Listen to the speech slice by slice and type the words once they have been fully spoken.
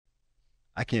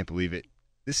I can't believe it.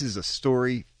 This is a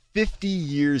story 50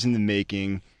 years in the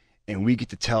making, and we get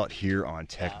to tell it here on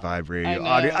Tech Vibe Radio.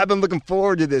 Audrey, I've been looking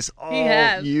forward to this all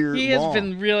year long. He has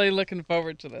been really looking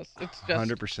forward to this. It's just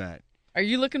 100%. Are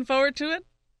you looking forward to it?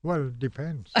 Well, it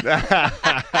depends. Depends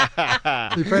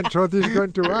what he's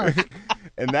going to ask.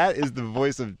 And that is the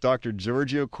voice of Dr.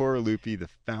 Giorgio Coraluppi, the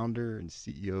founder and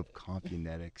CEO of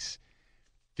Compunetics.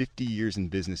 50 years in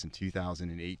business in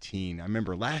 2018. I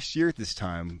remember last year at this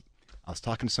time, I was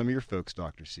talking to some of your folks,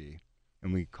 Dr. C,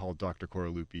 and we called Dr.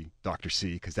 Coraluppi Dr.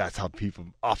 C because that's how people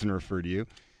often refer to you.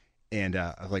 And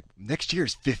I was like, next year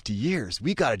is 50 years.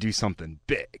 We got to do something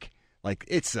big. Like,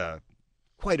 it's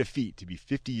quite a feat to be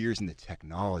 50 years in the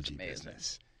technology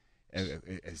business.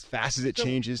 As fast as it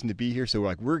changes and to be here. So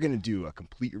we're going to do a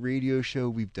complete radio show.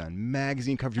 We've done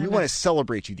magazine coverage. We want to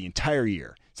celebrate you the entire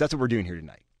year. So that's what we're doing here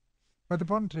tonight. But the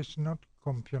point is not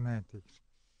Compunetics.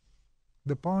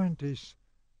 The point is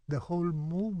the whole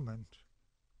movement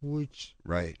which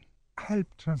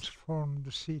helped transform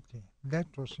the city. That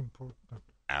was important.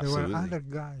 Absolutely. There were other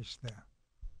guys there,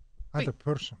 other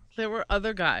persons. There were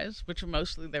other guys, which were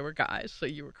mostly, they were guys, so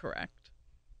you were correct,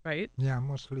 right? Yeah,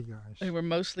 mostly guys. They were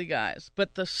mostly guys.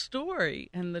 But the story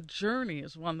and the journey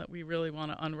is one that we really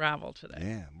want to unravel today.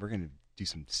 Yeah, we're going to do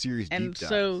some serious deep dives. And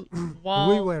so while...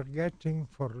 We were getting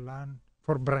for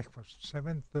breakfast,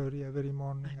 7:30 every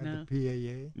morning at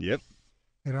the PAA. Yep.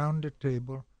 Around the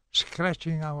table,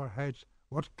 scratching our heads.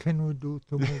 What can we do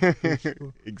to move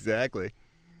peaceful? Exactly.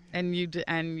 And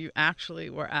you actually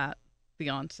were at the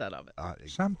onset of it.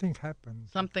 Something happened.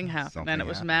 Something happened, and it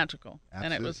was magical.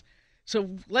 Absolutely. And it was. So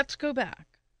let's go back.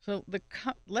 So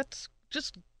let's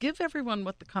just give everyone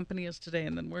what the company is today,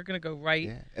 and then we're going to go right.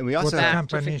 Yeah. And we also what have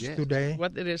the company is today.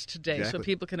 What it is today, Exactly. so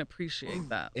people can appreciate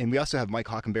that. And we also have Mike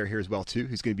Hockenberry here as well too,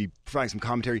 who's going to be providing some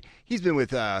commentary. He's been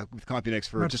with Compunetics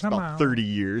for just about 30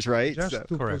 years, right? Just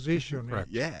to position it.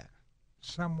 Yeah.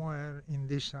 Somewhere in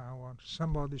this hour,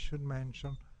 somebody should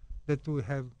mention that we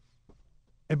have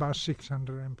about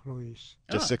 600 employees.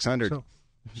 Just 600. So,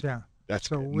 yeah. That's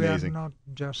so amazing. We are not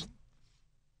just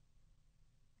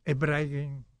a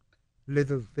bragging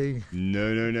little thing.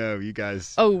 No. You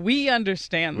guys. Oh, we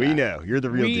understand that. We know. You're the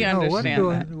real deal. We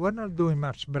understand that. We're not doing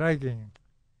much bragging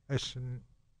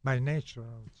by nature,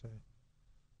 I would say.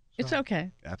 So, it's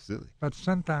okay. Absolutely. But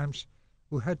sometimes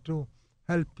we had to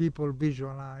help people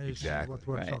visualize what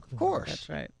we're talking about. Of course. That's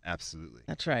right. Absolutely.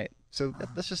 That's right. So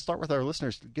let's just start with our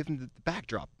listeners, give them the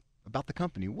backdrop about the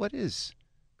company. What is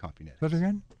Compunetics? But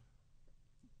again?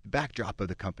 The backdrop of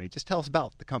the company. Just tell us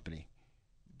about the company.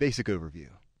 Basic overview.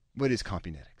 What is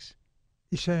Compunetics?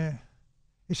 It's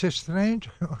a strange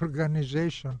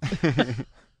organization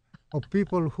of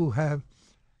people who have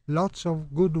lots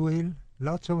of goodwill,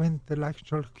 lots of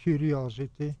intellectual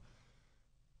curiosity,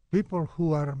 people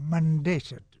who are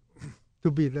mandated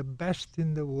to be the best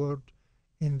in the world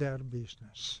in their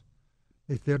business.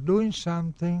 If they're doing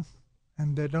something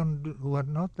and who are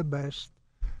not the best,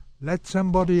 let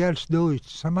somebody else do it,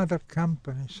 some other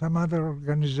company, some other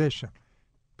organization.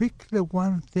 Pick the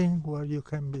one thing where you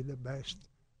can be the best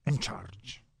and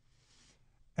charge.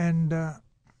 And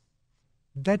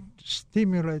that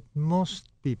stimulates most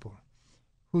people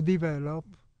who develop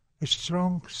a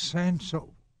strong sense of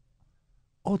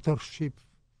authorship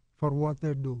for what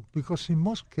they do. Because in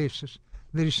most cases,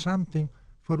 there is something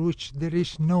for which there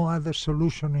is no other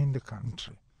solution in the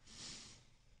country.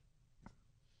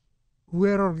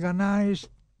 We are organized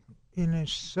in a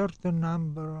certain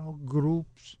number of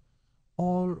groups,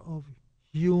 all of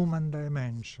human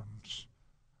dimensions.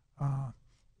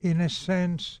 In a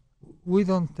sense, we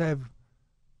don't have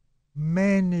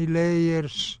many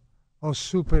layers of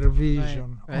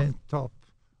supervision on top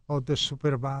of the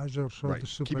supervisors or the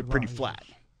supervisors. Keep it pretty flat.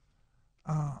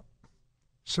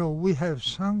 So we have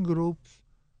some groups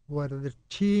where the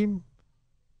team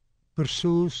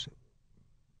pursues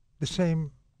the same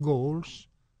goals.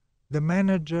 The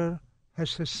manager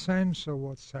has a sense of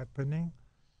what's happening,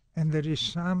 and there is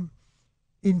some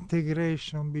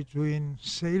integration between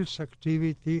sales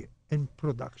activity and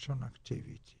production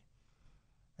activity.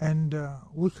 And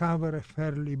we cover a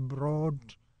fairly broad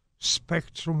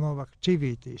spectrum of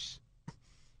activities,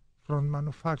 from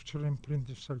manufacturing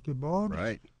printed circuit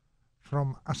boards,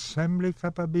 from assembly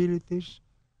capabilities,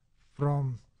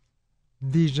 from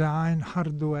design,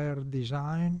 hardware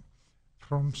design,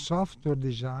 from software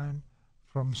design,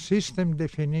 from system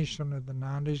definition and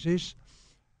analysis,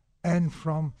 and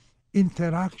from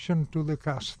interaction to the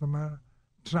customer,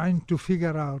 trying to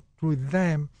figure out with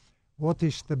them what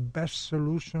is the best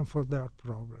solution for their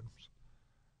problems.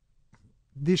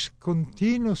 This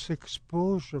continuous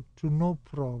exposure to no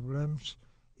problems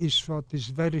is what is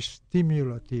very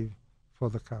stimulative for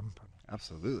the company.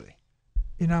 Absolutely.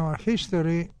 In our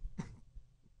history,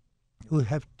 we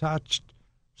have touched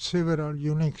several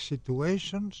unique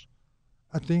situations.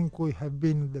 I think we have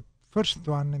been the first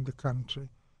one in the country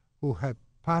who have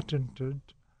patented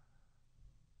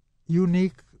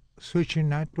unique switching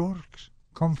networks,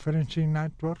 conferencing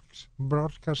networks,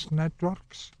 broadcast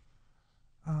networks,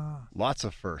 Lots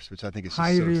of firsts, which I think is just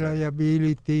high so exciting.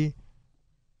 reliability,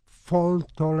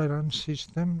 fault-tolerant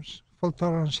systems.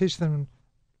 Fault-tolerant systems,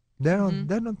 they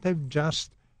don't have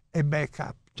just a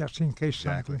backup, just in case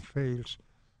Exactly. something fails.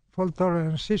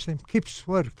 Fault-tolerant system keeps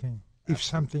working if Absolutely.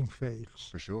 something fails,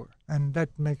 For sure. and that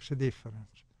makes a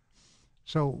difference.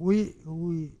 So we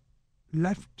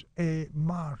left a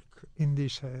mark in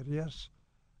these areas,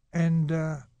 and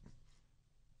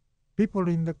people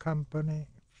in the company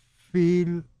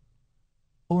feel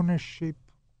ownership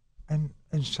and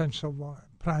sense of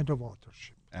pride of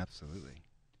authorship. Absolutely.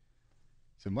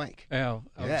 So, Mike. Well,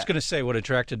 I Yeah. was going to say what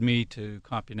attracted me to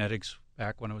Compunetics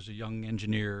back when I was a young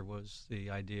engineer was the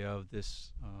idea of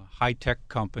this high-tech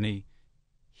company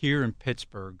here in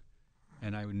Pittsburgh,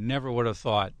 and I never would have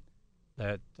thought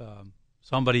that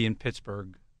somebody in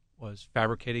Pittsburgh was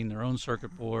fabricating their own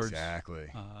circuit boards, Exactly.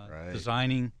 Right.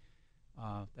 designing.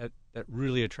 That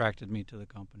really attracted me to the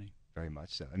company. Very much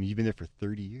so. I mean, you've been there for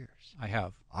 30 years. I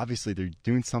have. Obviously, they're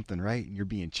doing something right, and you're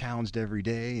being challenged every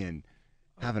day and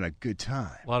having a good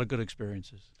time. A lot of good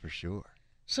experiences. For sure.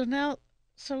 So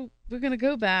we're going to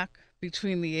go back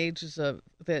between the ages of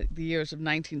the years of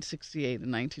 1968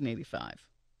 and 1985,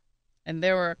 and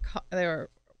there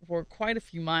were quite a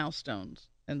few milestones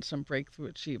and some breakthrough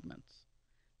achievements.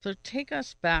 So take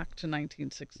us back to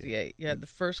 1968. You had the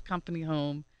first company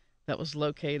home that was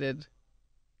located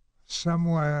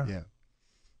Somewhere Yeah.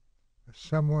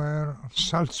 on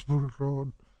Salzburg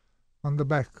Road, on the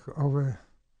back of a.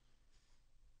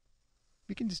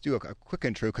 We can just do a quick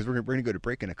intro because we're going to go to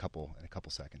break in a couple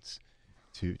seconds.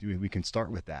 We can start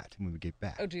with that when we get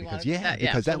back. Oh, do you because, want to do that?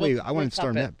 Yeah. Because So that way we'll I want to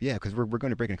start pop up. Yeah, because we're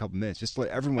going to break in a couple minutes. Just to let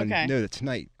everyone Okay. know that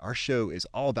tonight our show is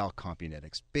all about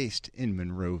Compunetics, based in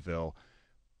Monroeville.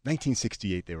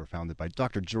 1968, they were founded by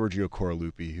Dr. Giorgio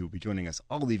Coraluppi, who will be joining us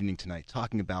all evening tonight,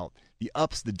 talking about the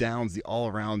ups, the downs, the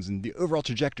all-arounds, and the overall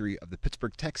trajectory of the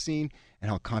Pittsburgh tech scene and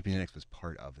how Compunetics was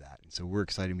part of that. And so we're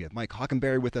excited. We have Mike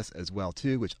Hockenberry with us as well,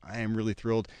 too, which I am really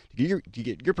thrilled to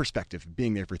get your perspective of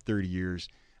being there for 30 years.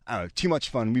 I don't know, too much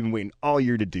fun. We've been waiting all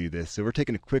year to do this. So we're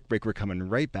taking a quick break. We're coming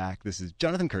right back. This is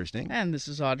Jonathan Kirsting. and this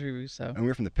is Audrey Russo. And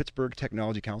we're from the Pittsburgh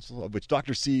Technology Council, of which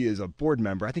Dr. C is a board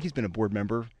member. I think he's been a board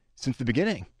member since the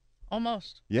beginning.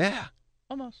 Almost. Yeah.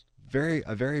 A very,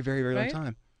 very, very long Right?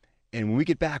 time. And when we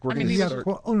get back, we're I going mean, to he start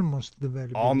Almost the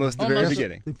very almost the beginning. very Almost.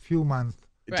 beginning. A few months.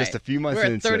 Just a Right. few months We're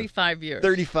in. at so 35 years.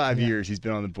 35 Yeah. years he's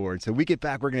been on the board. So we get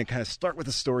back, we're going to kind of start with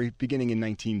the story beginning in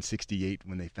 1968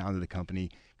 when they founded the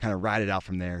company, kind of ride it out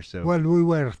from there. So Well, we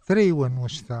were 3 when we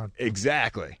started.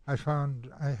 Exactly. I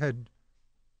had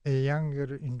a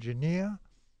younger engineer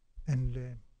and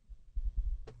a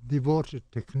devoted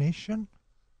technician.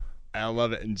 I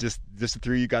love it. And just the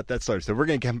three of you got that started. So we're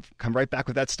going to come right back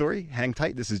with that story. Hang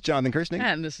tight. This is Jonathan Kirsting.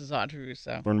 And this is Audrey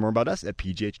Russo. Learn more about us at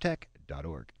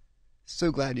pghtech.org.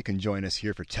 So glad you can join us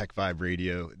here for Tech Vibe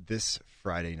Radio this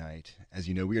Friday night. As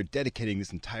you know, we are dedicating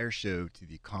this entire show to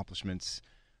the accomplishments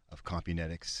of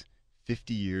Compunetics,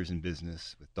 50 years in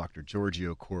business with Dr.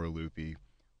 Giorgio Coraluppi,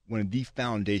 one of the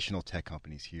foundational tech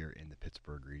companies here in the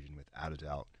Pittsburgh region, without a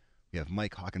doubt. We have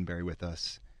Mike Hockenberry with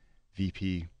us,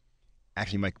 VP.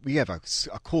 Actually, Mike, we have a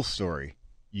cool story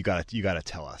you gotta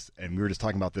tell us. And we were just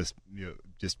talking about this,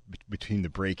 just between the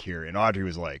break here, and Audrey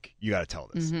was like, "You gotta tell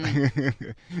this."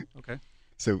 Okay.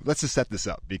 So let's just set this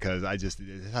up because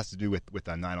it has to do with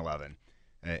 9/11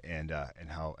 and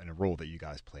how and a role that you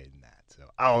guys played in that.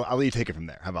 So I'll let you take it from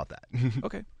there. How about that?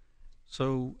 Okay.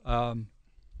 So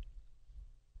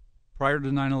prior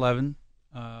to 9/11,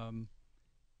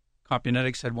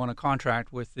 Compunetics had won a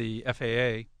contract with the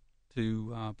FAA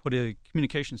to put a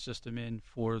communication system in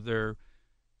for their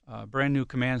brand new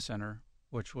command center,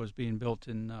 which was being built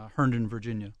in Herndon,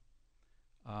 Virginia.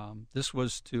 This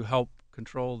was to help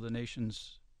control the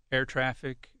nation's air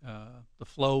traffic, the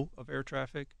flow of air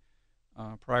traffic.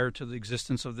 Prior to the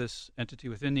existence of this entity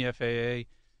within the FAA,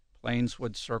 planes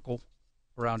would circle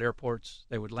around airports.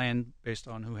 They would land based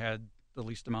on who had the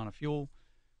least amount of fuel.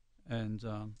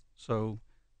 And so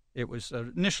it was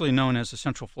initially known as the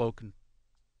Central Flow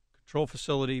Control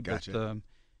Facility, Gotcha. but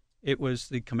it was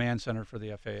the command center for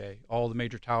the FAA. All the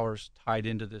major towers tied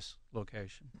into this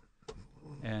location.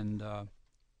 And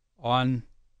on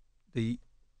the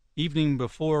evening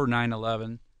before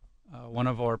 9/11, one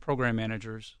of our program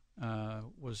managers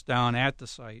was down at the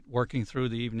site working through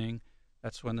the evening.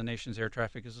 That's when the nation's air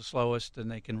traffic is the slowest, and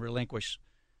they can relinquish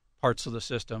parts of the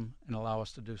system and allow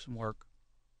us to do some work.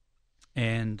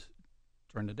 And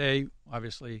during the day,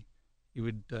 obviously, he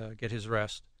would get his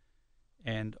rest.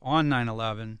 And on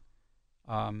 9/11,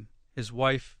 his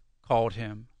wife called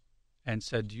him and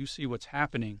said, "Do you see what's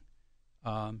happening?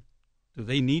 Do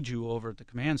they need you over at the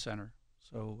command center?"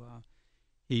 So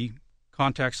he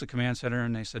contacts the command center,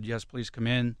 and they said, "Yes, please come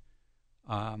in."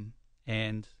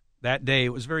 And that day,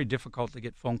 it was very difficult to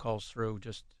get phone calls through,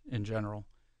 just in general.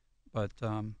 But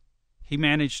he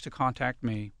managed to contact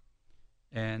me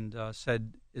and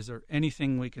said, "Is there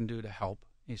anything we can do to help?"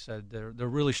 He said, they're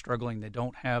really struggling. They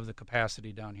don't have the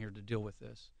capacity down here to deal with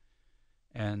this.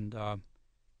 And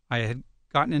I had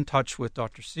gotten in touch with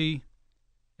Dr. C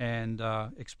and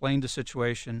explained the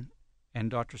situation, and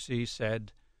Dr. C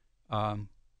said,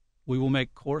 "We will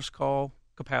make course call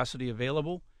capacity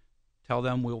available. Tell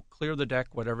them we'll clear the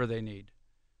deck, whatever they need."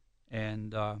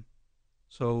 And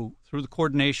so through the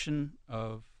coordination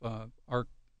of our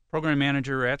program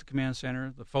manager at the command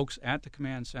center, the folks at the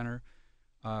command center,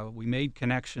 we made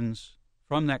connections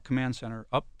from that command center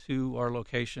up to our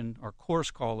location, our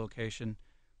course call location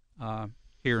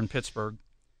here in Pittsburgh.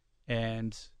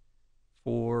 And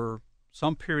for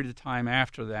some period of time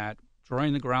after that,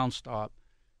 during the ground stop,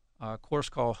 course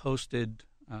call hosted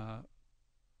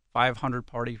 500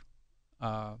 party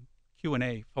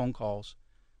Q&A phone calls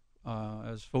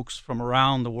as folks from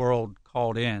around the world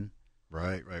called in.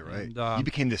 Right. And, you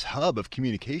became this hub of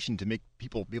communication to make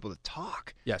people be able to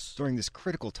talk. Yes. During this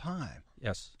critical time.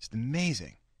 Yes. Just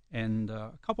amazing. And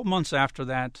a couple months after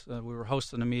that, we were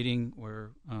hosting a meeting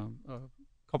where a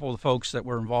couple of the folks that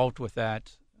were involved with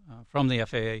that from the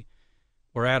FAA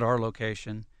were at our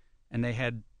location, and they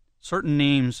had certain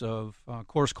names of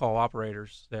course call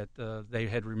operators that they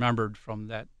had remembered from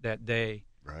that day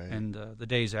and the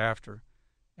days after.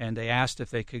 And they asked if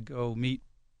they could go meet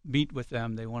with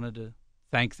them. They wanted to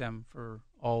thank them for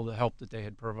all the help that they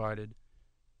had provided.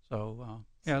 So,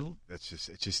 it's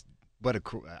just what a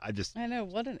cool. I know,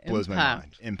 what an blows impact. my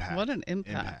mind. Impact. What an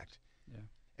impact. Yeah.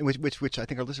 And which I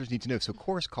think our listeners need to know. So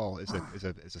Course Call is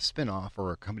a spin-off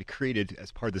or a company created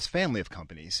as part of this family of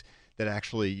companies that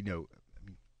actually,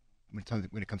 when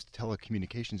it comes to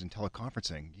telecommunications and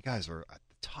teleconferencing, you guys are at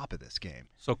the top of this game.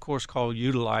 So Course Call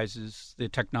utilizes the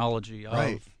technology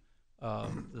of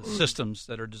the systems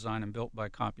that are designed and built by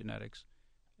Compunetics,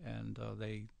 and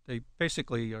they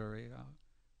basically are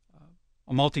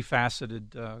a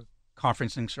multifaceted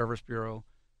conferencing service bureau,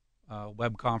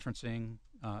 web conferencing,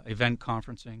 event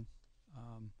conferencing.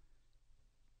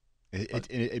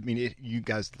 You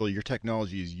guys, your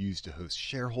technology is used to host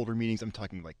shareholder meetings. I'm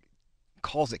talking like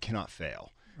calls that cannot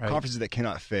fail, conferences that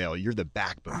cannot fail. You're the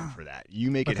backbone for that. You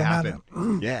make it happen.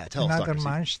 Tell us, Another Dr. C.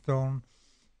 milestone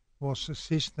was a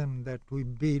system that we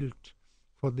built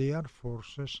for the Air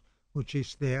Forces, which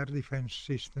is the air defense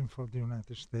system for the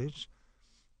United States.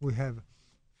 We have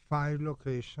 5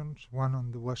 locations, one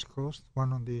on the West Coast,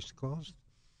 one on the East Coast,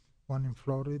 one in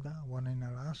Florida, one in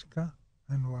Alaska,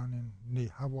 and one in the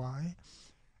Hawaii.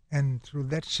 And through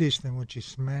that system, which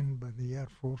is manned by the Air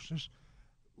Forces,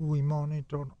 we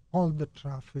monitor all the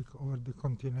traffic over the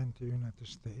continental United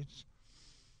States.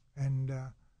 And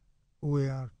we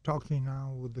are talking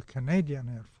now with the Canadian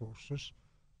Air Forces,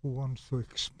 who wants to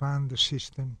expand the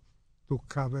system to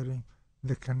covering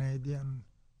the Canadian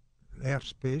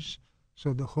airspace,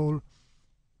 so the whole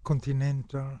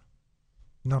continental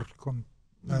North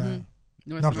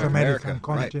American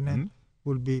continent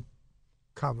will be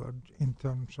covered in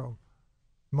terms of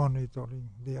monitoring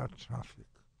the air traffic.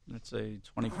 It's a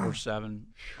 24/7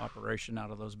 operation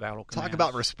out of those battle commands. Talk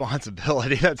about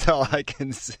responsibility. That's all I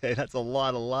can say. That's a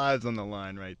lot of lives on the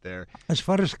line right there. As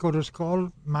far as Chorus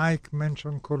Call, Mike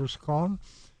mentioned Chorus Call.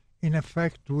 In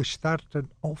effect, we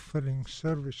started offering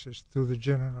services to the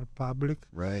general public.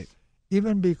 Right.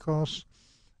 Even because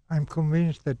I'm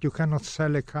convinced that you cannot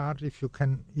sell a car if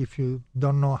you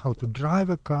don't know how to drive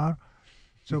a car.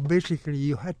 So basically,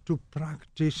 you had to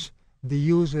practice the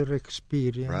user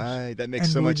experience. Right, that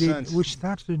makes so much sense. We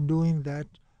started doing that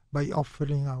by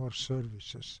offering our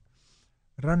services.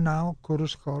 Right now,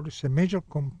 Chorus Call is a major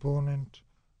component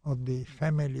of the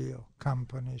family of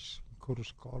companies,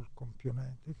 Chorus Call,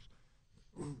 Compunetics.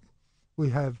 We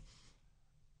have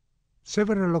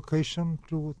several locations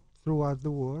throughout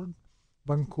the world: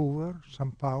 Vancouver,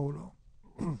 São Paulo,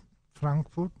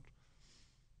 Frankfurt,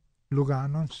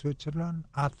 Lugano in Switzerland,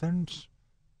 Athens.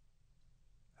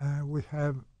 We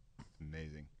have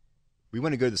amazing. We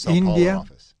want to go to the Sao Paulo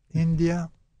office. India,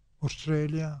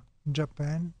 Australia,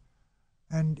 Japan,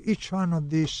 And each one of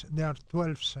these, there are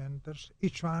 12 centers.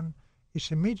 Each one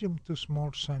is a medium to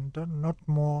small center, not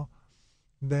more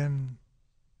than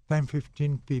 10,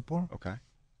 15 people. Okay.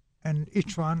 And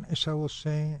each one, as I was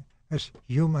saying, has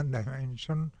human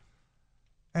dimension.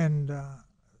 And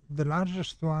the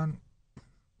largest one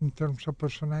in terms of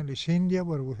personnel is India,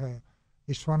 where we have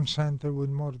is one center with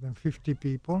more than 50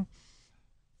 people.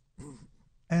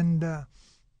 And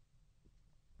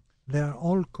they are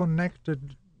all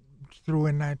connected through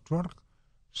a network.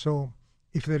 So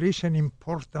if there is an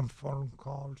important phone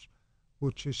call,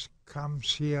 which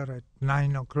comes here at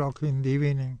 9 o'clock in the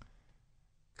evening,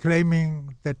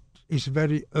 claiming that it's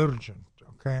very urgent,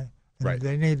 okay? And Right.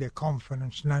 they need a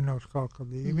conference 9 o'clock in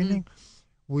the evening.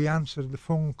 We answer the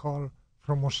phone call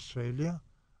from Australia.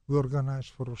 We organize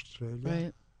for Australia.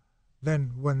 Right.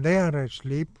 Then when they are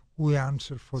asleep, we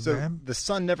answer for So them. the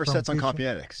sun never From sets on Pisa.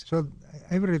 Compunetics. So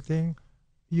everything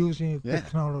using Yeah.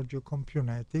 technology of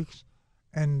Compunetics,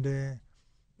 and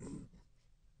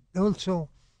also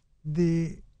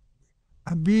the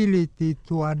ability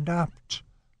to adapt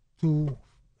to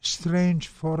strange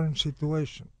foreign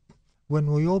situations. When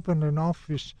we opened an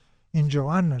office in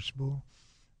Johannesburg,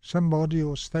 somebody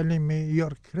was telling me,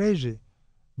 "You're crazy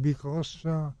because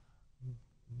there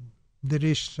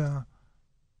is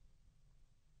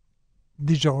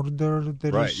disorder,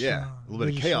 there Right, is yeah. A little bit of there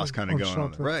is chaos kinda all going on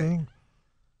sort there, of right. thing."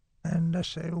 And I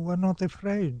say, "We're not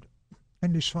afraid."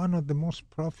 And it's one of the most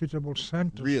profitable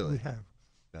centers Really? we have.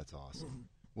 That's awesome.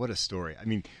 What a story. I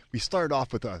mean, we started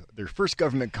off with their first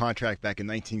government contract back in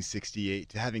 1968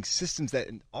 to having systems that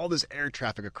all this air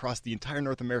traffic across the entire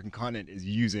North American continent is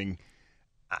using.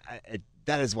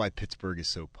 That is why Pittsburgh is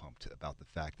so pumped about the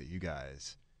fact that you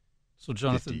guys, So, 50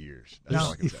 Jonathan, years. That's all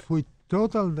Now, I can say. if we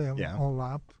total them Yeah. all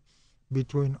up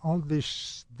between all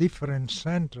these different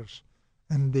centers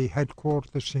and the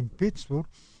headquarters in Pittsburgh,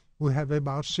 we have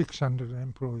about 600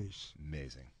 employees.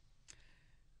 Amazing.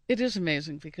 It is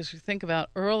amazing because you think about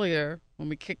earlier when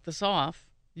we kicked this off,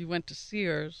 you went to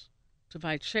Sears to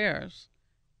buy chairs,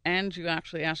 and you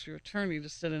actually asked your attorney to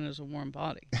sit in as a warm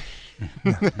body.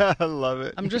 I love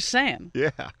it. I'm just saying,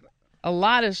 Yeah. a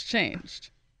lot has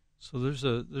changed. so there's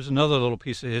another little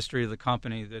piece of history of the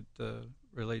company that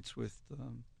relates with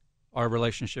our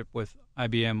relationship with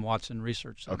IBM Watson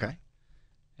Research Center. Okay.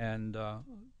 And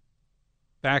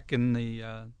back in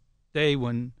the day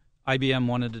when IBM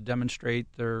wanted to demonstrate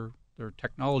their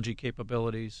technology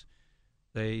capabilities,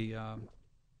 they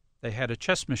had a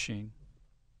chess machine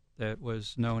that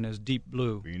was known as Deep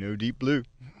Blue. We know Deep Blue.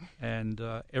 And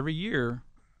every year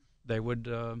they would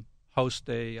host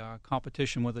a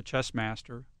competition with a chess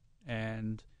master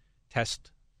and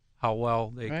test how well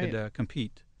they could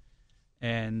compete.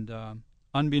 And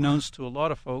unbeknownst to a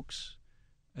lot of folks,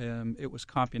 it was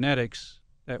Compunetics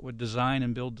that would design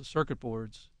and build the circuit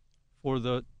boards for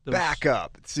those. Back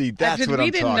up. See, that's what I'm talking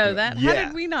We didn't know that. about. How Yeah.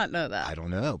 did we not know that? I don't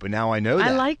know, but now I know that.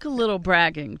 I like a little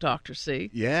bragging, Dr.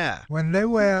 C. Yeah. When they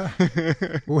were,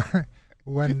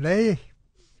 when there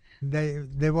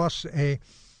was a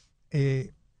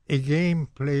game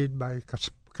played by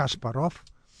Kasparov,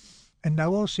 and I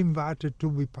was invited to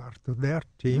be part of their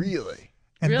team. Really?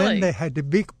 And Really? then they had a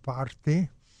big party,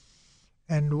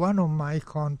 and one of my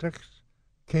contacts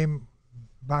came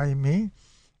by me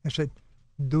and said,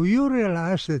 "Do you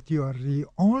realize that you are the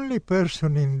only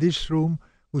person in this room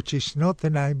which is not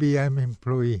an IBM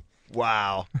employee?"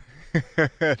 Wow.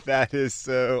 That is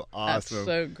so awesome. That's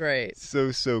so great.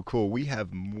 So cool. We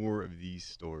have more of these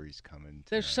stories coming.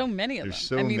 There's so many of There's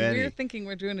them. so I mean, many. we're thinking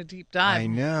we're doing a deep dive. I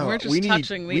know. We're just we need,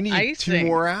 touching the we need icing. 2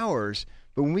 more hours.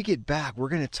 But when we get back, we're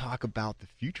going to talk about the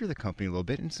future of the company a little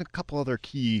bit and some couple other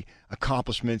key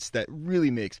accomplishments that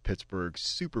really makes Pittsburgh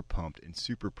super pumped and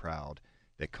super proud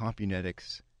that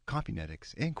Compunetics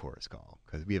and Chorus Call,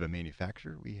 because we have a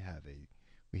manufacturer, we have a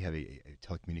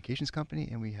telecommunications company,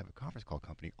 and we have a conference call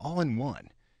company all in one,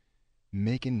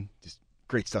 making just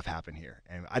great stuff happen here.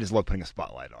 And I just love putting a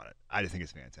spotlight on it. I just think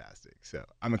it's fantastic. So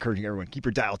I'm encouraging everyone, keep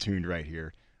your dial tuned right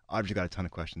here. Obviously got a ton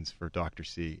of questions for Dr.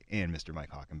 C and Mr. Mike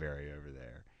Hockenberry over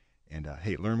there. And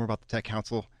hey, learn more about the Tech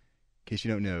Council. In case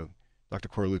you don't know, Dr.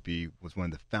 Corlupi was one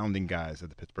of the founding guys of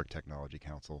the Pittsburgh Technology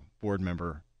Council, board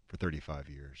member for 35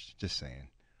 years. Just saying.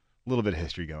 A little bit of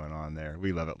history going on there.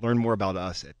 We love it. Learn more about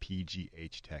us at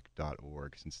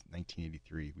pghtech.org. Since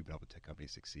 1983, we've been helping tech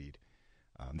companies succeed.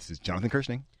 This is Jonathan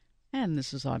Kirsting. And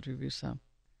this is Audrey Russo.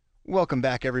 Welcome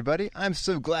back, everybody. I'm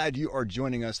so glad you are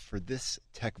joining us for this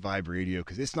Tech Vibe Radio,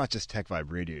 because it's not just Tech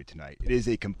Vibe Radio tonight. It is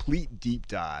a complete deep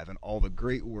dive on all the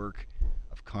great work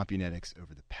of Compunetics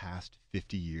over the past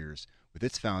 50 years with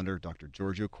its founder, Dr.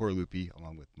 Giorgio Corlupi,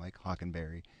 along with Mike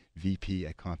Hockenberry, VP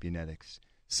at Compunetics.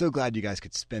 So glad you guys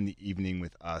could spend the evening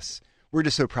with us. We're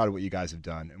just so proud of what you guys have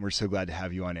done, and we're so glad to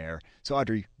have you on air. So,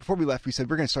 Audrey, before we left, we said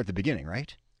we're going to start at the beginning,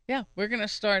 right? Yeah, we're going to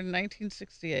start in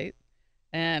 1968,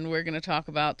 and we're going to talk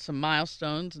about some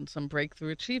milestones and some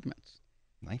breakthrough achievements.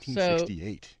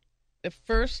 1968. So, the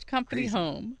first company Crazy.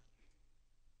 home,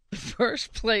 the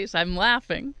first place, I'm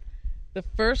laughing, the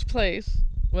first place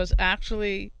was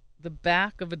actually the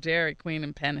back of a Dairy Queen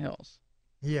in Penn Hills.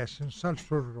 Yes, in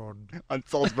Salzburg Road. On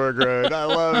Salzburg Road. I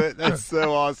love it. That's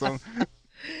so awesome.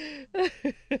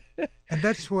 And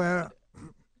that's where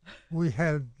we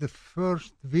had the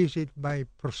first visit by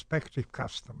prospective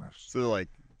customers. So, like,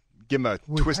 give them a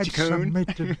We twisty had cone.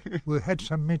 we had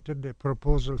submitted a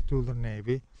proposal to the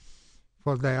Navy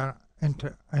for their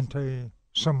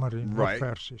anti-submarine Right.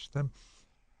 warfare system,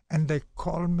 and they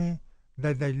called me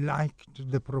that they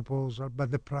liked the proposal, but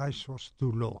the price was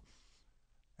too low.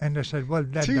 And I said, well,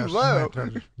 that Too doesn't low?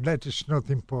 matter. That is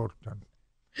not important.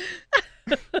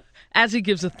 As he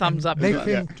gives a thumbs up. They as well.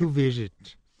 came to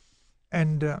visit.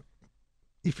 And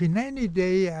if in any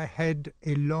day I had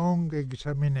a long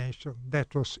examination,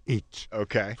 that was it.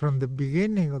 Okay. From the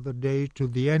beginning of the day to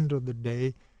the end of the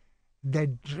day, they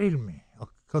drilled me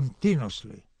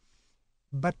continuously.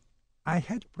 But I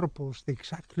had proposed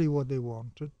exactly what they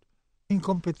wanted in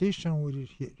competition with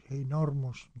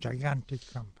enormous, gigantic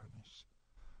companies.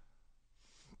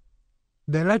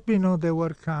 They let me know they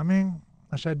were coming.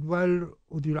 I said, well,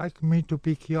 would you like me to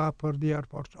pick you up at the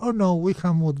airport? Oh, no, we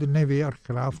come with the Navy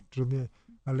aircraft to the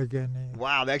Allegheny.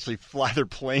 Wow, they actually fly their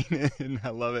plane in. I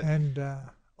love it. And,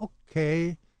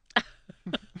 okay.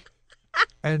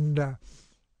 And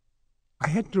I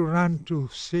had to run to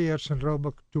Sears and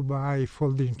Roebuck to buy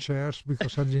folding chairs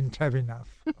because I didn't have enough,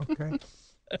 okay?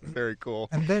 Very cool.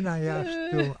 And then I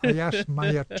asked my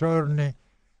attorney,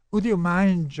 would you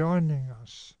mind joining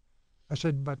us? I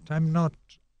said, but I'm not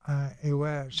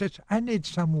aware. He said, I need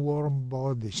some warm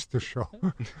bodies to show.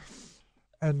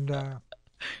 And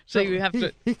So you have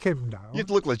to. he came down. You have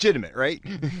to look legitimate, right?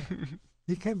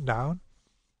 He came down,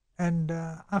 and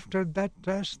after that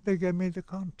test, they gave me the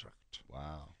contract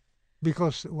Wow.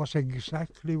 because it was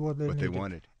exactly what they What they needed.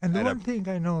 wanted. And the And a- one thing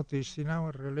I noticed in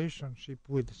our relationship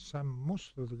with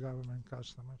most of the government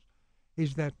customers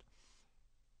is that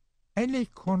any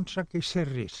contract is a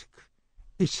risk.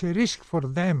 It's a risk for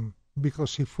them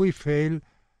because if we fail,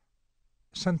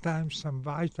 sometimes some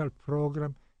vital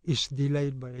program is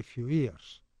delayed by a few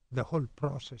years. The whole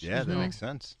process. Yeah, is that long. makes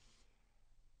sense.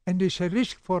 And it's a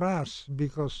risk for us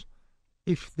because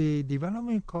if the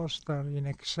development costs are in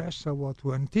excess of what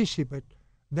we anticipate,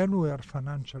 then we are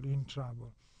financially in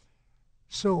trouble.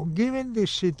 So given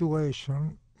this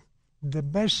situation, the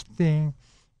best thing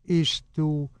is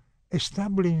to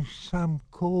establish some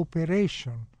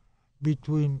cooperation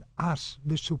between us,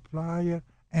 the supplier,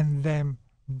 and them,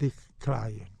 the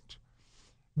client.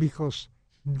 Because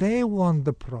they want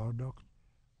the product,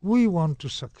 we want to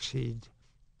succeed,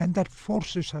 and that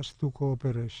forces us to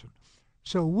cooperation.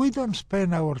 So we don't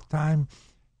spend our time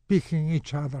picking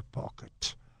each other's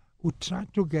pockets. We try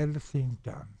to get the thing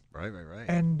done. Right.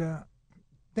 And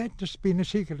that has been a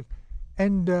secret.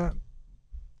 And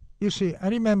you see, I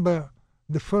remember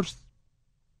the first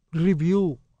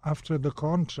review after the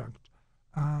contract,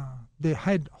 the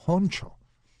head honcho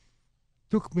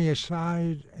took me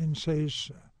aside and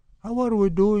says, how are we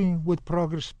doing with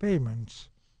progress payments?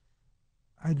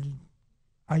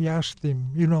 I asked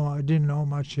him, I didn't know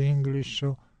much English,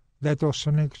 so that was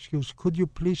an excuse. Could you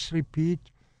please repeat?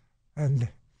 And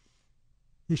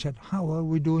he said, how are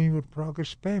we doing with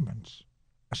progress payments?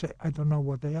 I said, I don't know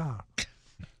what they are.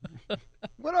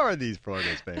 What are these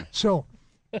progress payments? So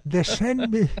they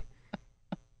sent me,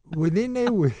 within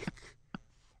a week,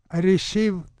 I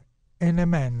received an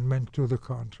amendment to the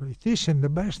contract. It is in the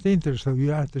best interest of the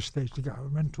United States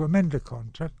government to amend the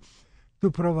contract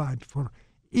to provide for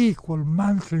equal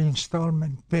monthly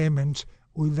installment payments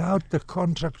without the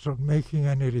contractor making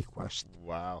any request.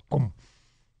 Wow.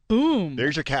 Boom.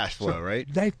 There's your cash flow, So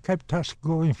right? They kept us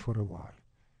going for a while.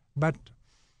 But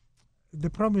the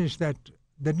problem is that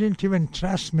they didn't even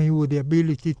trust me with the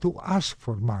ability to ask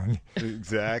for money.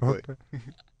 Exactly. Okay.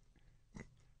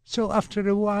 So after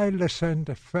a while, they sent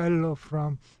a fellow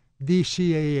from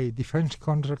DCAA, Defense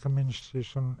Contract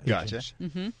Administration Gotcha. Agency.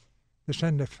 Mm-hmm. They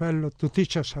sent a fellow to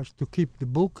teach us how to keep the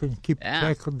book and keep Yeah.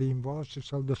 track of the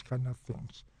invoices, all those kind of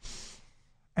things.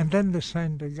 And then they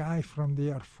sent a guy from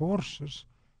the Air Forces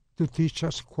to teach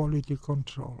us quality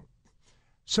control.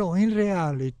 So in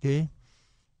reality,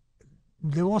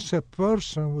 there was a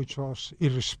person which was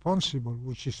irresponsible,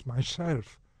 which is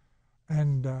myself,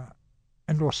 and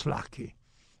was lucky.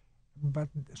 But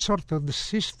sort of the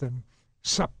system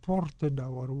supported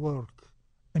our work,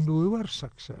 and we were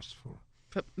successful.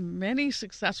 But many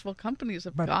successful companies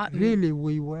have But gotten really,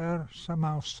 we were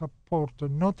somehow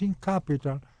supported, not in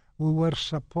capital, we were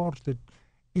supported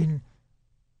in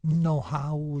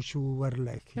know-how which we were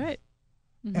lacking. right.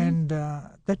 Mhm. And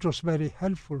that was very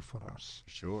helpful for us.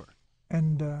 Sure.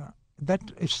 And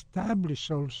that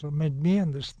established also, made me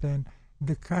understand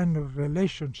the kind of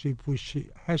relationship which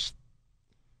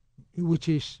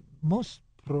is most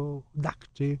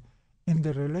productive in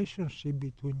the relationship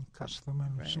between customer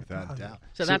and supplier. Without a doubt.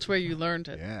 So that's where you learned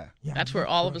it. Yeah. Yeah, That's where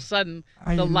all of a where sudden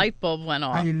I the l- light bulb went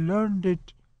off. I learned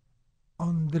it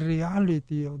on the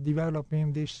reality of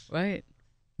developing this Right.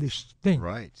 thing.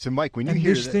 Right. So, Mike, when you And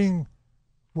hear this thing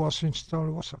was installed,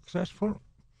 was successful,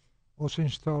 was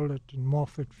installed in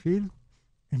Moffett Field,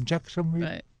 in Jacksonville,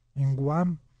 Right. in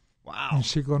Guam, wow, in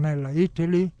Sigonella,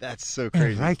 Italy, that's so in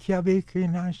crazy. Reykjavik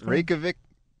in Iceland, Reykjavik,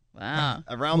 Wow.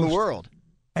 around the Was- world.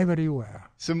 everywhere.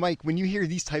 So, Mike, when you hear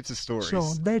these types of stories, So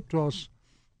that was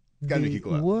Gotta make the you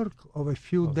glow. work of a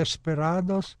few Oh.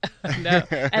 desperados, No.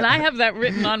 And I have that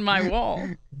written on my wall.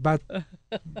 but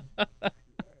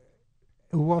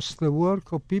it was the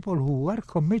work of people who were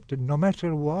committed, no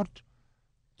matter what,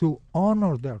 to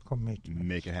honor their commitment.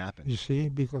 make it happen. You see,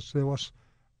 because there was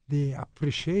the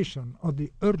appreciation or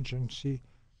the urgency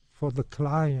for the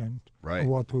client Right. of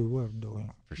what we were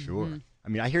doing. For sure. Mm-hmm. I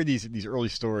mean, I hear these early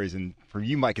stories, and for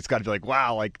you, Mike, it's got to be like,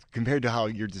 wow, like compared to how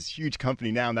you're this huge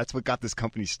company now, and that's what got this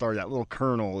company started. That little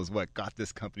kernel is what got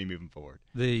this company moving forward.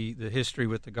 The history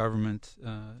with the government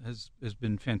has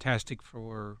been fantastic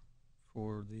for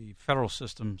the federal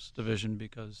systems division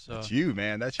because That's you,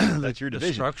 man. That's your, that's your the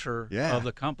division. structure Yeah. of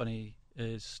the company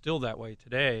is still that way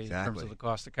today in terms Exactly. of the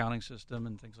cost accounting system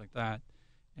and things like that,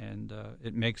 and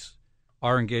it makes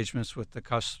our engagements with the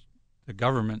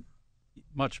government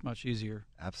much easier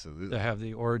Absolutely. to have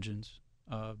the origins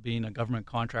being a government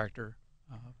contractor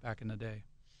back in the day.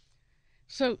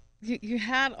 So you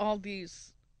had all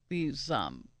these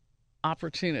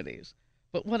opportunities,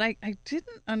 but what I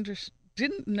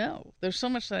didn't know, there's so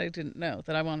much that I didn't know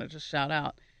that I want to just shout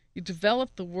out. You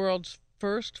developed the world's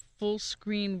first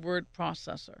full-screen word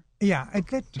processor. Yeah, at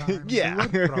that time, Yeah.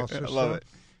 the word I processor love it.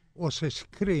 was a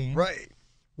screen Right.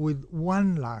 with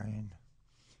one line.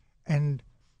 And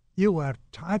you were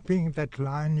typing that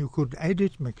line, you could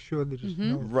edit, make sure there is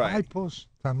no Right. typos,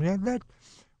 something like that.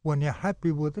 When you're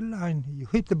happy with the line, you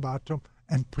hit the button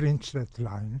and print that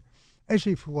line as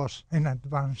if it was an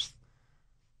advanced.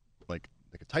 Like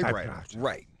a typewriter. Typewriter.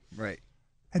 Right. Right.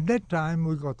 At that time,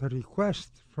 we got a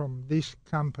request from this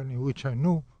company, which I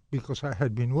knew because I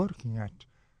had been working at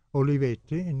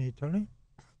Olivetti in Italy.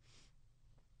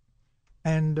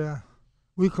 And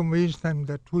we convinced them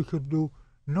that we could do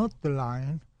not the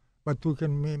line, but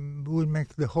we'll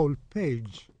make the whole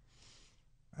page.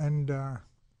 And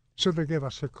so they gave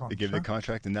us a contract. They gave you a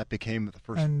contract, and that became the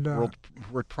first And, world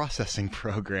word processing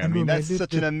program. I and mean, we that's made it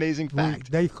such an amazing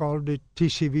fact. They called it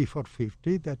TCV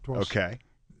 450. That was Okay.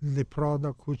 the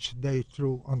product which they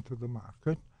threw onto the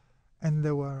market. And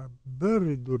there were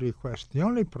very good requests. The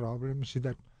only problem is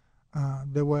that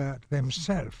they were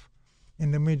themselves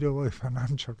in the middle of a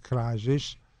financial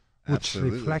crisis, which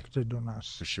Absolutely. reflected on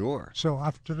us. For sure. So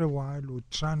after a while, we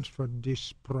transferred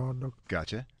this product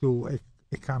Gotcha. to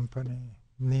a company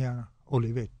near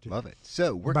Olivetti. Love it.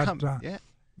 So we're But, coming. Yeah.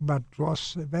 But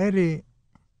was very,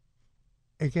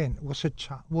 again, was a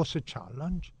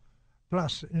challenge.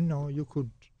 Plus, you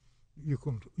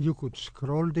could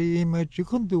scroll the image. You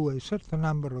could do a certain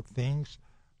number of things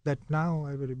that now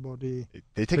everybody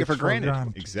They take it for takes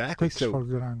granted. Exactly. Takes So for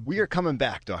granted. we are coming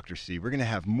back, Dr. C. We're going to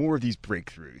have more of these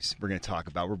breakthroughs we're going to talk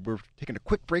about. We're taking a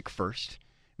quick break first.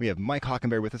 We have Mike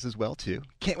Hockenberry with us as well, too.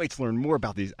 Can't wait to learn more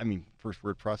about these. I mean, first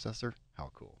word processor.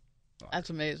 How cool. That's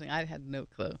amazing. I had no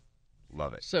clue.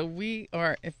 Love it. So we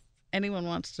are, if anyone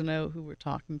wants to know who we're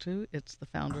talking to, it's the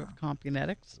founder of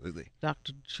Compunetics, Absolutely.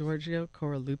 Dr. Giorgio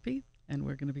Coralupi, and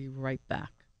we're going to be right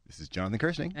back. This is Jonathan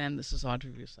Kirsting. And this is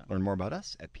Audrey Russo. Learn more about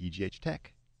us at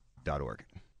pghtech.org.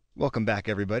 Welcome back,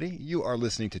 everybody. You are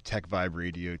listening to Tech Vibe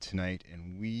Radio tonight,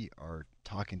 and we are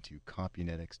talking to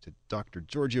Compunetics, to Dr.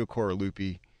 Giorgio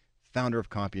Coralupi, founder of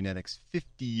Compunetics.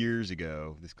 50 years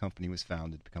ago, this company was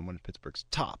founded to become one of Pittsburgh's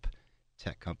top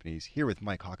tech companies. Here with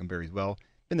Mike Hockenberry as well.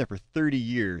 Been there for 30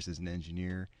 years as an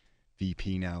engineer,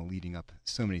 VP now, leading up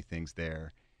so many things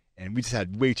there. And we just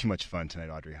had way too much fun tonight,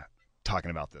 Audrey,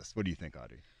 talking about this. What do you think,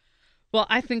 Audrey? Well,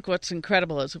 I think what's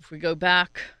incredible is if we go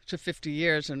back to 50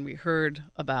 years and we heard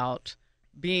about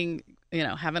being,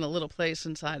 having a little place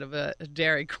inside of a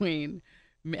Dairy Queen,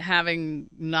 having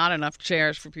not enough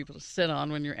chairs for people to sit on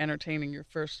when you're entertaining your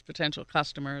first potential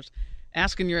customers,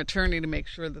 asking your attorney to make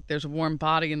sure that there's a warm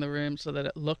body in the room so that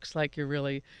it looks like you're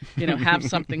really, have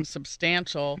something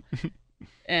substantial.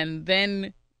 And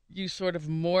then you sort of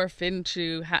morph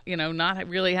into, not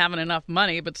really having enough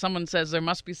money, but someone says there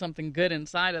must be something good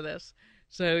inside of this.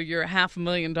 So you're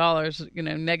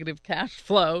 $500,000, negative cash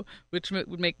flow, which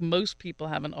would make most people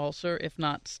have an ulcer, if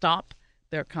not stop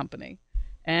their company.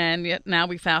 And yet now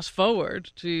we fast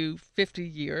forward to 50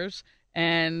 years,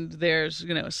 and there's,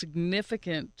 a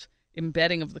significant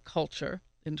embedding of the culture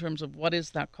in terms of what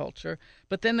is that culture.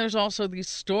 But then there's also these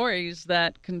stories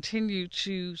that continue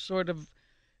to sort of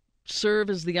serve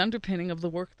as the underpinning of the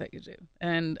work that you do.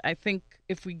 And I think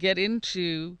if we get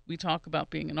into, we talk about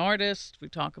being an artist, we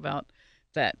talk about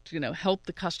that, help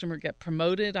the customer get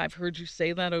promoted. I've heard you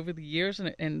say that over the years,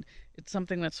 and it's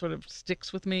something that sort of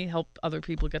sticks with me, help other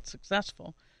people get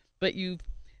successful. But you've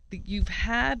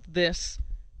had this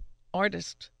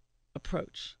artist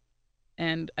approach,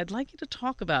 and I'd like you to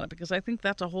talk about it, because I think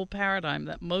that's a whole paradigm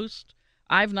that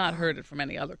I've not heard it from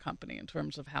any other company in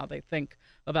terms of how they think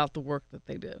about the work that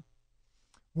they do.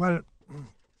 Well,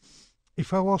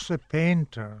 if I was a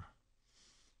painter,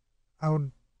 I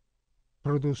would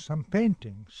produce some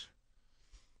paintings,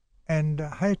 and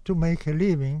I had to make a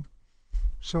living,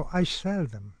 so I sell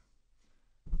them.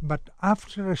 But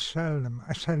after I sell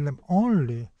them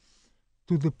only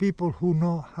to the people who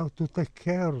know how to take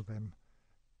care of them,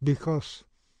 because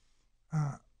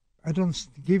I don't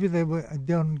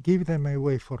give them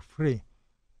away for free,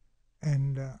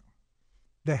 and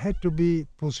they had to be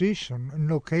positioned and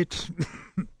located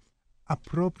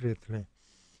appropriately,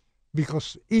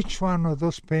 because each one of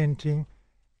those paintings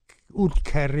would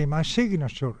carry my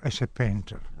signature as a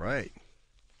painter. Right.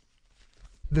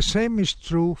 The same is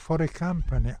true for a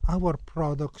company. Our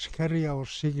products carry our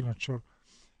signature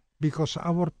because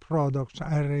our products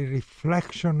are a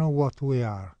reflection of what we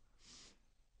are.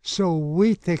 So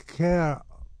we take care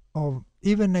of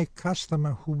even a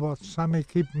customer who bought some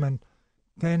equipment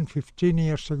 10, 15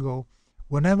 years ago.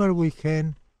 Whenever we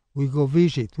can, we go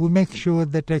visit. We make sure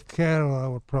they take care of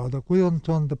our product. We don't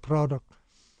want the product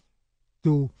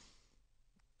to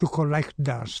collect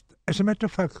dust. As a matter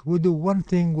of fact, we do one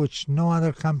thing which no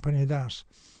other company does.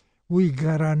 We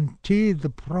guarantee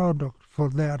the product for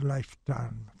their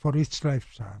lifetime, for its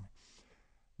lifetime.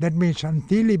 That means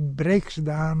until it breaks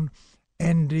down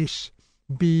and is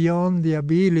beyond the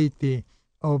ability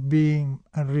of being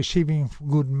and receiving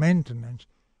good maintenance,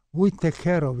 we take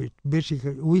care of it.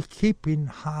 Basically, we keep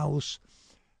in-house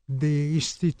the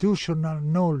institutional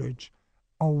knowledge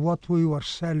of what we were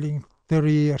selling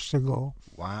 30 years ago.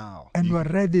 Wow. And we're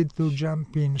ready to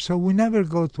jump in. So we never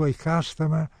go to a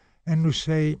customer and we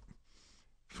say,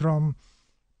 from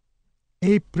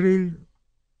April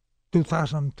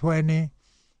 2020,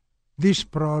 this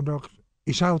product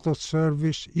is out of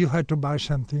service, you had to buy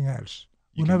something else.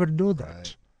 We never do that.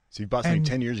 Right. So you bought something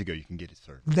 10 years ago, you can get it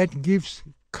serviced. That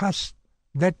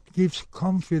gives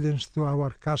confidence to our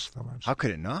customers. How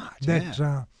could it not?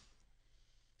 That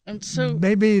and so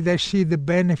maybe they see the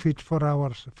benefit for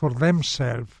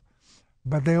themselves,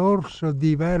 but they also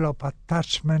develop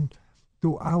attachment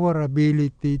to our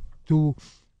ability to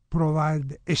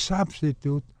provide a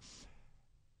substitute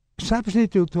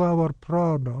to our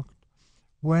product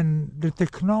when the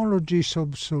technology is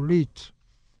obsolete,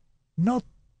 not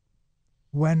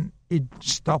when it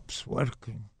stops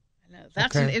working. I know.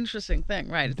 That's an interesting thing,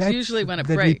 right? It's That's usually when it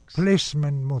the breaks.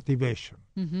 Replacement motivation.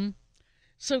 Mm-hmm.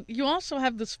 So you also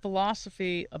have this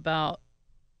philosophy about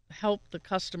help the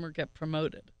customer get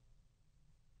promoted.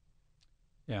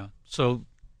 Yeah. So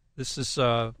this is,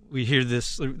 we hear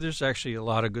this, there's actually a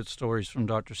lot of good stories from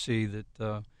Dr. C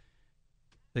that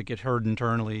get heard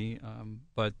internally,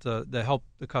 but the help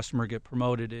the customer get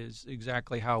promoted is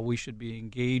exactly how we should be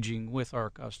engaging with our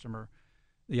customer.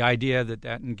 The idea that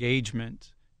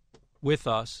engagement with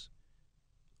us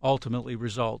ultimately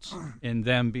results in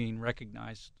them being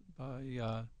recognized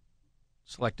by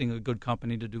selecting a good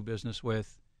company to do business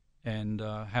with and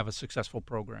have a successful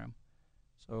program.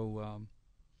 So,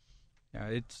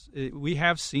 we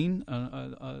have seen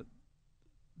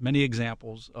many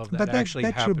examples of that but actually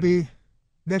happening.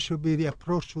 That should be the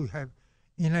approach we have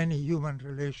in any human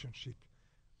relationship.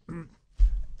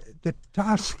 The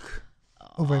task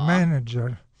of a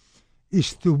manager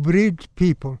is to breed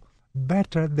people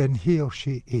better than he or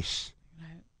she is.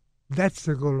 Right. That's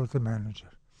the goal of the manager.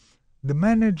 The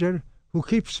manager who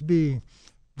keeps being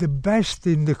the best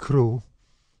in the crew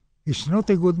is not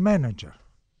a good manager.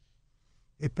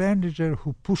 A manager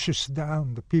who pushes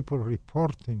down the people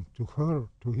reporting to her,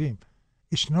 to him,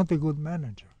 is not a good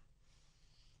manager.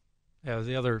 Yeah,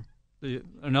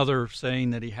 another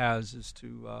saying that he has is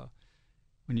to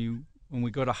when when we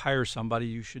go to hire somebody,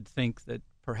 you should think that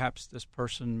perhaps this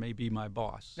person may be my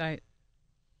boss. Right.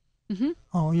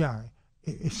 Oh, yeah.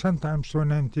 Sometimes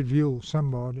when I interview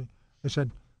somebody, I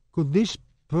said, could this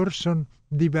person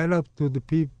develop to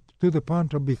the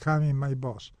point of becoming my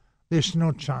boss? There's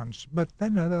no chance. But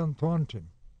then I don't want him.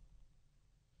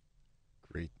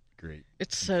 Great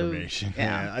It's so information.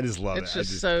 yeah. I just love It's it.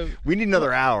 just so. We need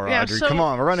another hour, Yeah, Audrey. so- Come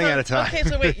on, we're running out of time. Okay,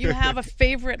 so wait, you have a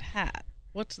favorite hat.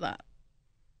 What's that?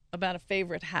 About a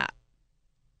favorite hat.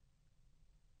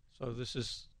 So this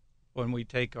is when we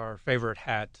take our favorite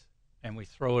hat and we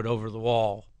throw it over the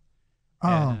wall.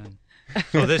 Oh,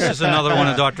 So this is another one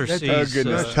of Dr. That's- C's. Oh,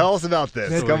 goodness. Tell us about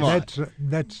this. Come on.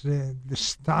 That's the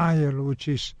style which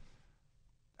is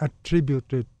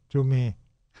attributed to me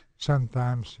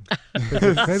sometimes.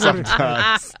 The favorite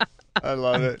hat, Sometimes. I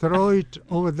love it. throw it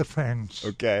over the fence,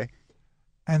 Okay.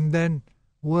 and then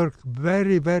work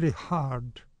very, very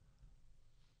hard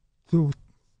to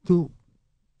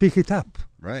pick it up,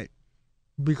 Right.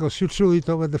 because you threw it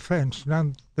over the fence.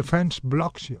 Now the fence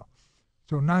blocks you.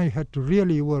 So now you have to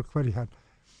really work very hard,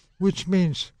 which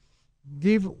means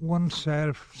give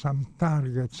oneself some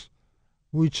targets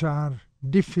which are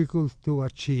difficult to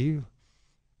achieve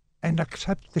and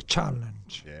accept the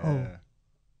challenge. Yeah.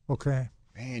 Oh, okay.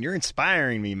 Man, you're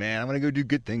inspiring me, man. I'm going to go do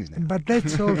good things now. But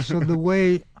that's also the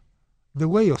way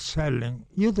of selling.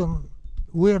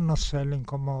 We're not selling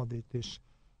commodities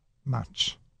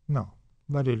much. No,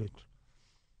 very little.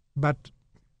 But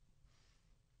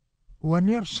when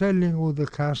you're selling with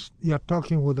you're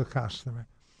talking with the customer,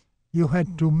 you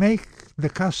had to make the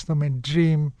customer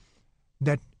dream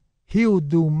that he would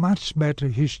do much better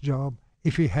his job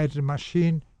if he had a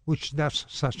machine which does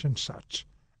such and such.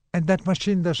 And that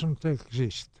machine doesn't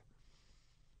exist.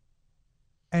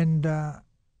 And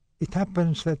it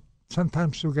happens that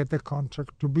sometimes you get a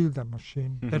contract to build a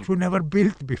machine that we never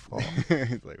built before.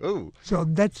 It's like, oh, So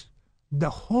that's the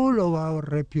whole of our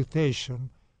reputation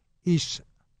is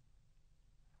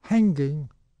hanging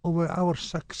over our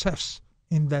success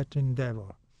in that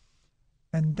endeavor.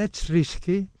 And that's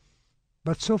risky,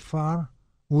 but so far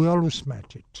we always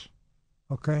met it.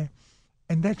 Okay?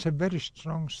 And that's a very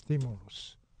strong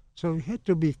stimulus. So you have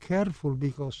to be careful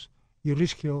because you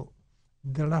risk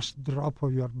the last drop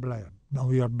of your blood.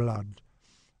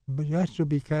 But you have to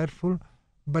be careful,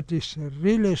 but it's a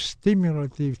really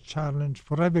stimulative challenge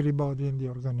for everybody in the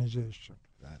organization.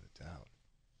 without a doubt.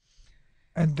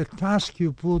 And the task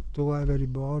you put to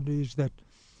everybody is that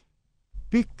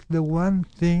pick the one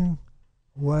thing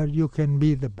where you can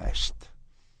be the best.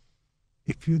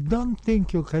 If you don't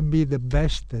think you can be the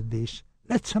best at this,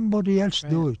 let somebody else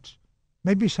do it.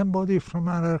 Maybe somebody from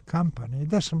another company. It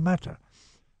doesn't matter.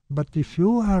 But if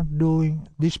you are doing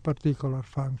this particular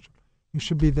function, you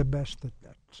should be the best at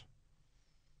that.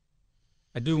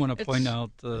 I do want to point It's-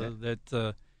 out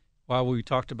that while we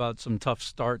talked about some tough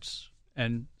starts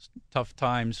and tough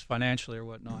times financially or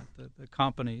whatnot, the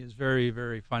company is very,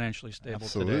 very financially stable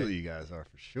Absolutely, today. you guys are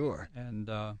for sure. And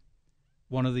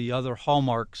one of the other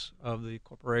hallmarks of the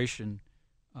corporation,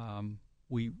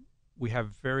 we have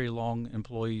very long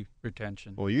employee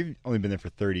retention. Well, you've only been there for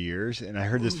 30 years, and I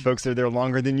heard there's folks that are there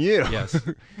longer than you. Yes,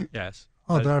 yes.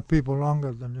 Oh, there are people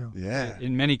longer than you. Yeah.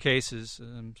 In many cases,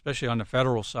 especially on the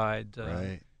federal side,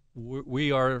 Right.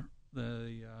 we are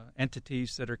the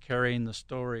entities that are carrying the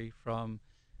story from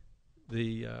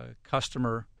the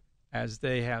customer as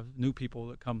they have new people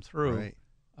that come through. Right.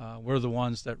 We're the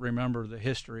ones that remember the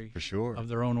history For sure. of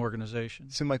their own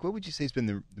organization. So, Mike, what would you say has been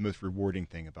the most rewarding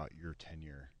thing about your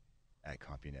tenure at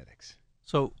Compunetics?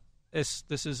 So this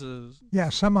is a Yeah,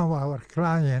 some of our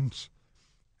clients,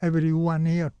 every 1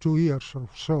 year, 2 years or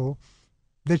so,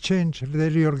 they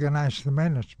reorganize the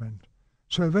management.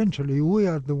 So eventually we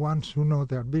are the ones who know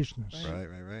their business.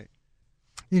 Right.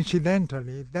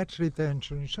 Incidentally, that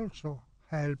retention is also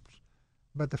helped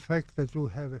by the fact that we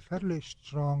have a fairly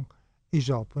strong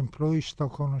ESOP, employee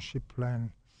stock ownership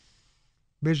plan.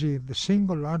 Basically, the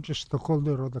single largest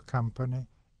stockholder of the company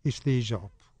is the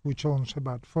ESOP, which owns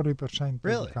about 40% of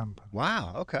Really? the company.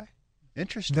 Wow. Okay.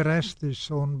 Interesting. The rest is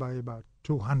owned by about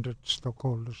 200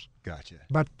 stockholders. Gotcha.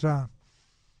 But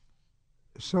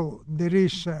so there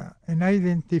is an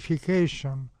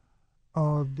identification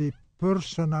of the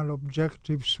personal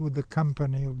objectives with the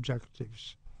company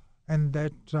objectives, and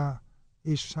that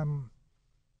is some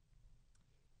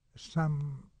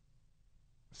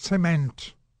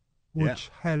cement which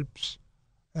helps.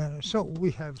 So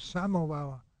we have some of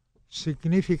our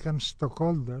significant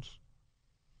stockholders.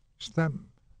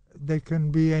 They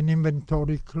can be an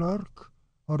inventory clerk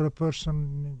or a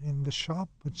person in the shop,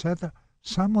 etc.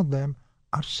 Some of them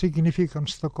are significant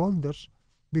stockholders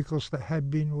because they have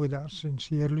been with us since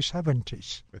the early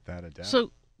 70s. Without a doubt.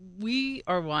 So we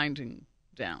are winding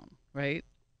down, right?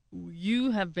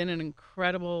 You have been an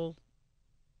incredible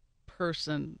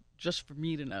person just for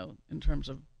me to know in terms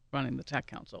of running the Tech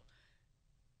Council.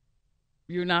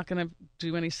 You're not going to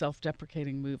do any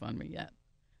self-deprecating move on me yet.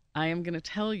 I am going to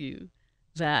tell you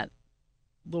that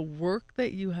the work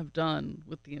that you have done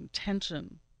with the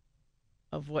intention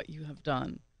of what you have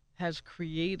done has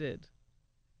created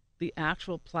the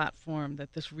actual platform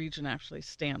that this region actually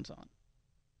stands on.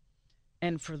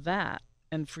 And for that,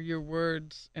 and for your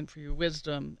words, and for your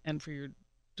wisdom, and for your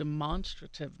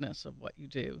demonstrativeness of what you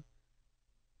do,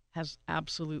 has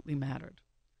absolutely mattered.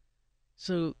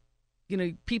 So,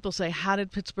 people say, how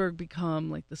did Pittsburgh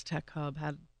become like this tech hub?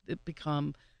 How did it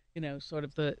become, sort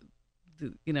of the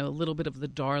a little bit of the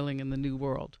darling in the new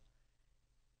world?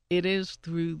 It is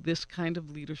through this kind of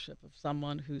leadership of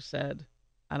someone who said,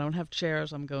 I don't have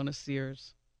chairs, I'm going to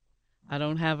Sears. I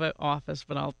don't have an office,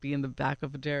 but I'll be in the back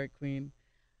of a Dairy Queen.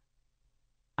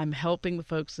 I'm helping the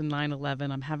folks in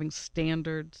 9/11. I'm having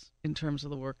standards in terms of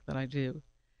the work that I do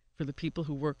for the people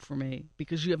who work for me,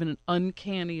 because you have an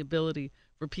uncanny ability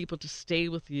for people to stay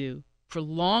with you for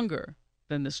longer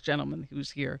than this gentleman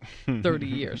who's here 30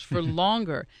 years, for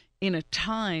longer, in a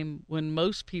time when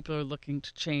most people are looking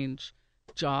to change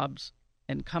jobs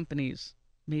and companies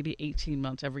maybe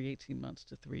every 18 months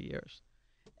to 3 years.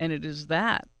 And it is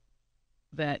that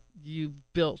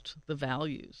you've built the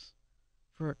values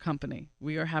for a company.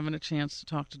 We are having a chance to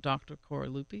talk to Dr. Cora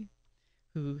Lupi,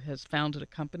 who has founded a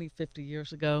company 50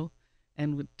 years ago,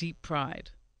 and with deep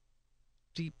pride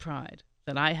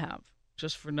that I have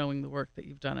just for knowing the work that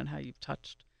you've done and how you've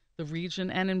touched the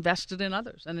region and invested in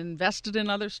others and invested in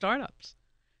other startups,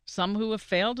 some who have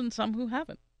failed and some who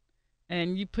haven't.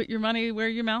 And you put your money where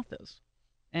your mouth is.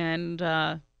 And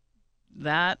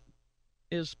that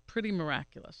is pretty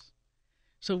miraculous.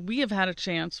 So we have had a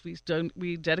chance.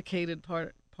 We dedicated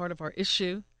part of our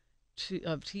issue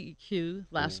of TEQ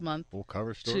last month full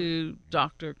cover story to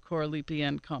Dr. Cora Lupi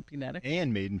and Compunetics.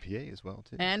 And Made in PA as well,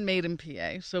 too. And Made in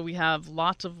PA. So we have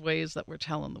lots of ways that we're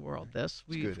telling the world this.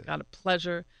 We've got a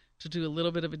pleasure to do a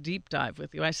little bit of a deep dive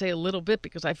with you. I say a little bit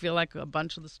because I feel like a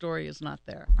bunch of the story is not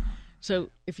there. So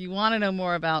if you want to know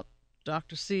more about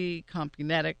Dr. C,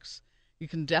 Compunetics, you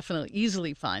can definitely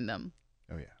easily find them.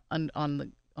 Oh, yeah. On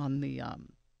the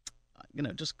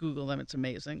just Google them. It's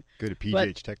amazing. Go to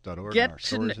pghtech.org.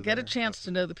 Get a chance to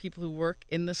know the people who work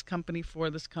in this company, for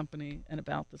this company, and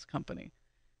about this company,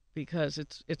 because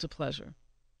it's a pleasure.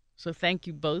 So thank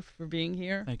you both for being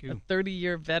here. Thank you. A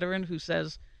 30-year veteran who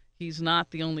says he's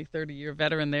not the only 30-year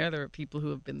veteran there. There are people who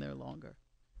have been there longer.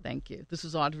 Thank you. This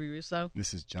is Audrey Russo.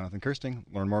 This is Jonathan Kirsting.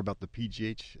 Learn more about the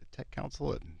PGH Tech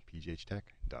Council at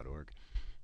pghtech.org.